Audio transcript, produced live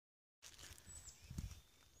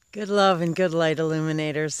Good love and good light,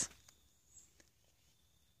 illuminators.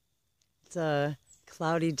 It's a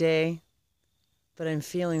cloudy day, but I'm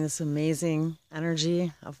feeling this amazing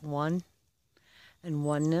energy of one and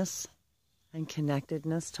oneness and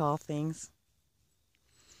connectedness to all things.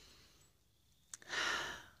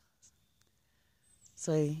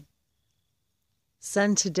 So I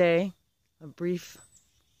send today a brief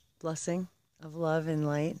blessing of love and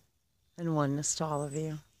light and oneness to all of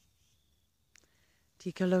you.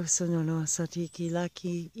 Tikalo sonono satiki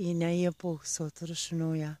laki inaya po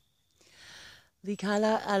sotoroshonoya.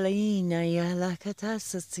 Likala alaina ya lakata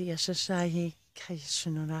satsia shashahi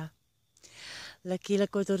kaishonora. Lakila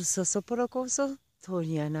kotor sosoporokoso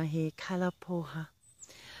tonyana he kalapoha.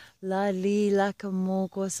 La li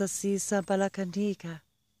lakamoko sasisa balakanika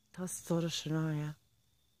tostoroshonoya.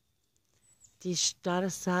 Tishtara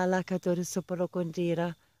sala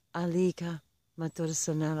katorisoporokondira alika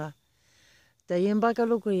matorsonara. They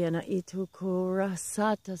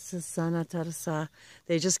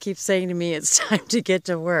just keep saying to me, it's time to get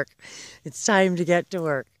to work. It's time to get to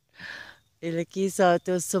work. Ilekisa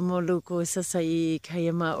to somoluko sasai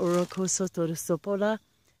kayama uroko sotorosopola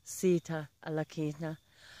sita alakina.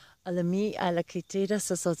 Alami alakitida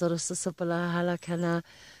sasotorosopola halakana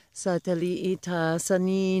satali ita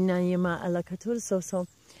sanina yama alakatur soso.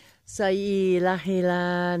 Sai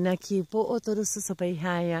lahila nakipo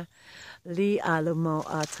otorososopaihaya. Li alamo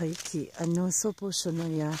ataiki anosopo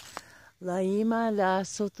shonaya laima la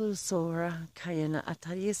sotosora kayana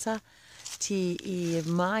atarisa ti I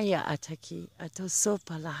maya ataki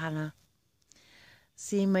atosopa lahana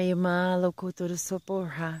si mayama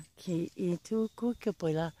lokotorosoporha ki itu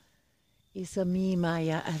kukapola isami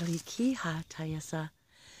maya ariki ha tayasa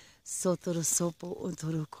sotorosopo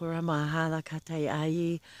untorokora mahala katai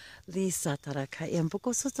ai lisa taraka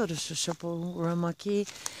empoko sotoroshopo ramaki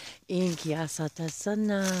inkia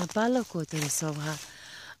satasana balakotorosoha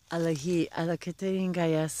alahi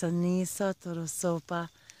alakateringaya sanisa torosopa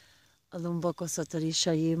alumboko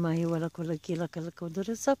sotorisha mahi walakolakila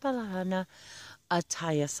kalakodorosopa lahana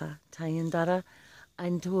atayasa tayandara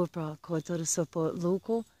anturpa kotorosopo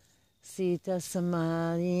luko sita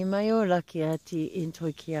samari mayolakiati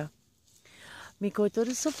intokia.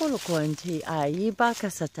 Mikotoru sopoloko anti ai baka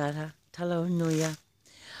satara talo noya.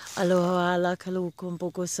 Aloha ala kalu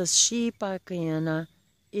kumpoko sa shipa kayana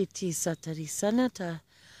iti satari sanata.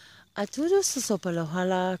 Aturu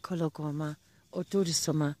sopalohala kolokoma oturu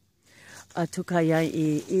soma. Atukaya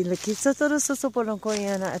I lakisa toru sopoloko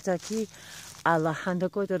yana ataki alahanda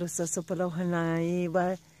kotoru sopolohana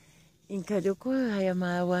I Inkaduko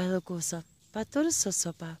hayama walokosa pator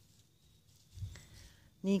sosopa.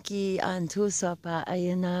 Niki antusapa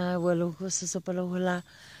ayana walokosa sopalohula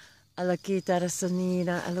alakita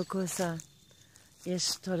rasanina alokosa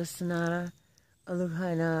ishtorasanara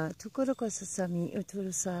aluhana tukorokosa sami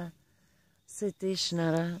uturusa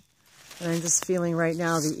sitishnara. And I'm just feeling right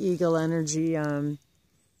now the eagle energy. I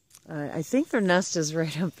think their nest is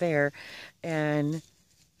right up there, and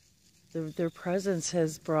their presence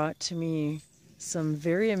has brought to me some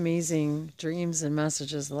very amazing dreams and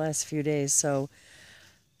messages the last few days. So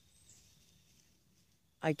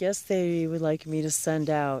I guess they would like me to send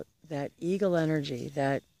out that eagle energy,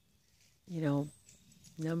 that,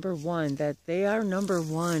 number one, that they are number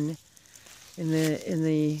one in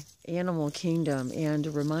the animal kingdom, and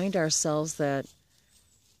to remind ourselves that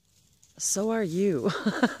so are you.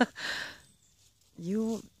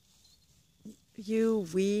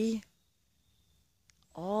 We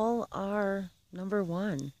all are number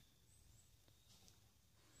one,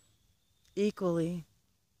 equally.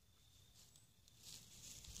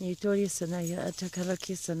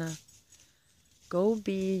 Go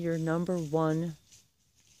be your number one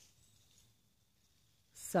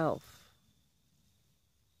self.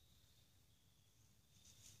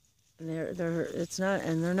 And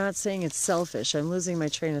they're not saying it's selfish. I'm losing my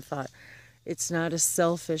train of thought. It's not a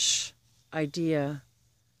selfish idea.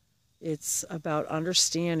 It's about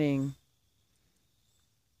understanding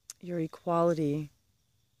your equality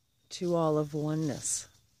to all of oneness.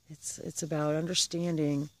 It's about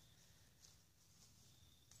understanding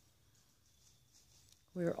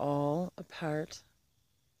we're all a part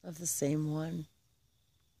of the same one.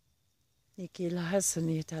 That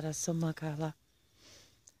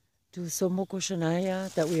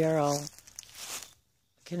we are all a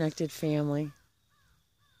connected family.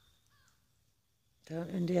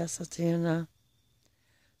 India Satyana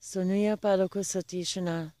Sonuya Paloko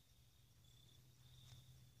Satishana,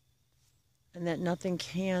 and that nothing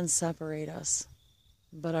can separate us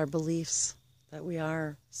but our beliefs that we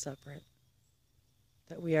are separate,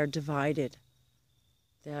 that we are divided,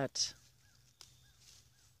 that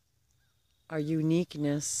our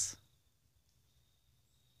uniqueness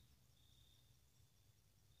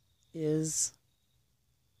is,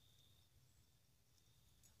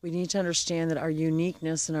 we need to understand that our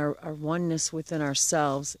uniqueness and our oneness within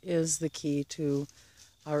ourselves is the key to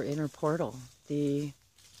our inner portal. The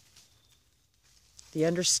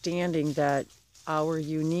understanding that our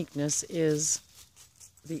uniqueness is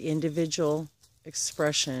the individual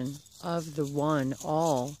expression of the one,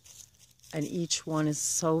 all, and each one is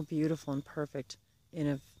so beautiful and perfect in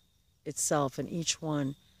of itself, and each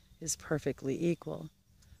one is perfectly equal,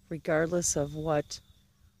 regardless of what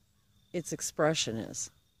its expression is.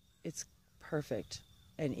 It's perfect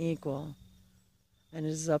and equal, and it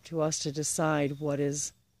is up to us to decide what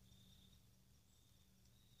is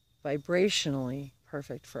vibrationally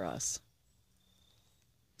perfect for us.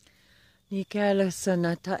 Nikala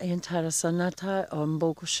sanata entara sanata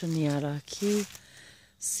omboko shaniara ki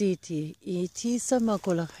siti iti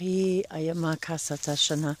samakolahi ayamakasata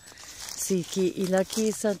shana siki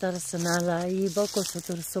ilaki santara sanala iboko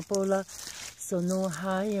sotosopola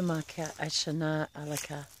sonoha yamaka ashana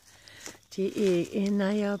alaka ti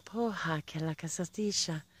inaya poha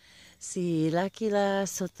kelakasatisha si lakila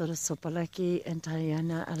sotorosopolaki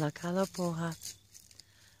entayana alakala poha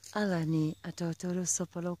alani atotoro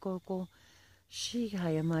sopolokoko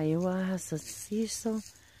shihaya maiwa hasasiso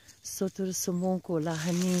sotorosomoko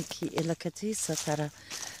lahani ki ilakatisa tara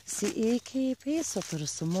si iki pe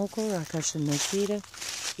sotorosomoko rakashanakira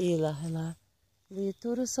ilahala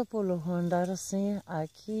litoro sopolo hondara se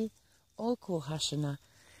aki oko hashana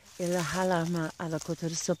ilahala ma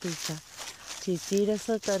alakotorosopita titira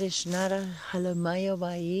sotarishnara halamaya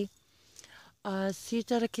vai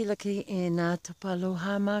sitara kilaki ena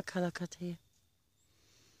tapalohama kalakate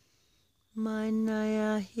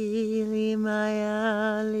manaya hili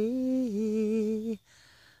maya li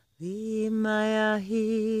maya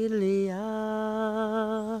hilia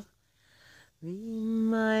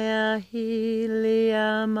maya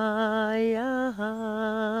hilia maya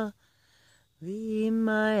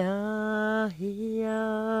maya hiya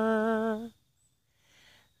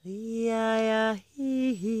Liaya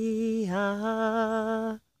hi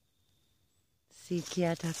ha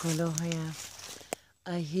Sikiata kolohaya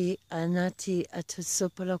Ahi anati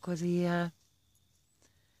atusopolokolia.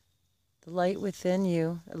 The light within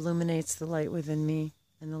you illuminates the light within me,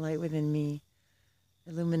 and the light within me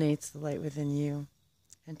illuminates the light within you.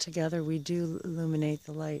 And together we do illuminate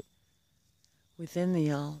the light within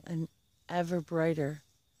the all, and ever brighter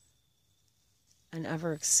and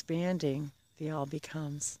ever expanding the all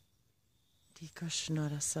becomes.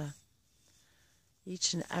 Dikoshnarasa.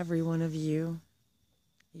 Each and every one of you,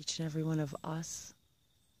 each and every one of us,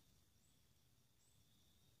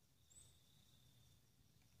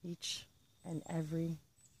 each and every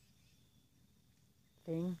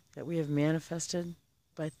thing that we have manifested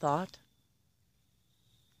by thought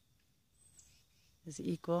is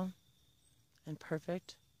equal and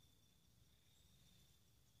perfect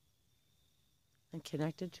and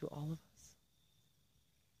connected to all of us.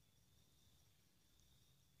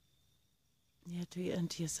 Yatu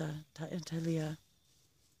antiasa ta entalia.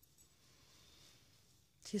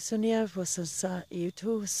 Tisonia wasasa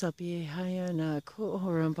itu sabi haya na ko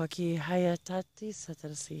horampaki haya tati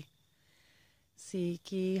satarasi.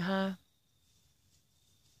 Siki ha.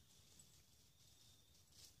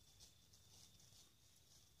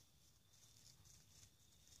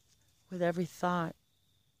 With every thought,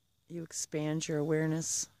 you expand your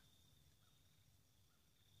awareness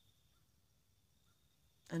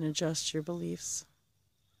and adjust your beliefs.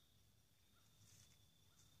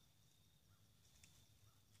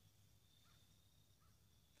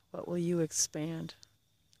 What will you expand?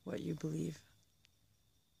 What you believe.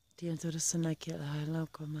 Tiantorasana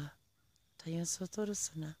kilahalokoma.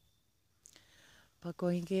 Tayansotorasana.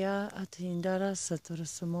 Pakoingea atindara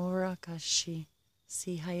satorasamora kashi.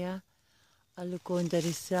 Sihaya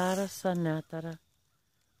alukondarisara sanatara.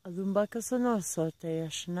 Alumbaka sonoso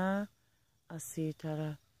teyashna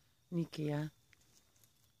asitara nikia.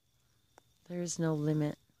 There is no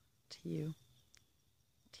limit to you.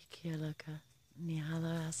 Tikialaka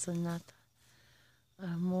nihala asanata.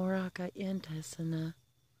 Moraka intasana.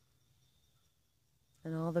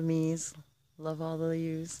 And all the me's love all the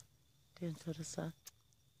you's.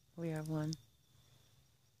 We are one.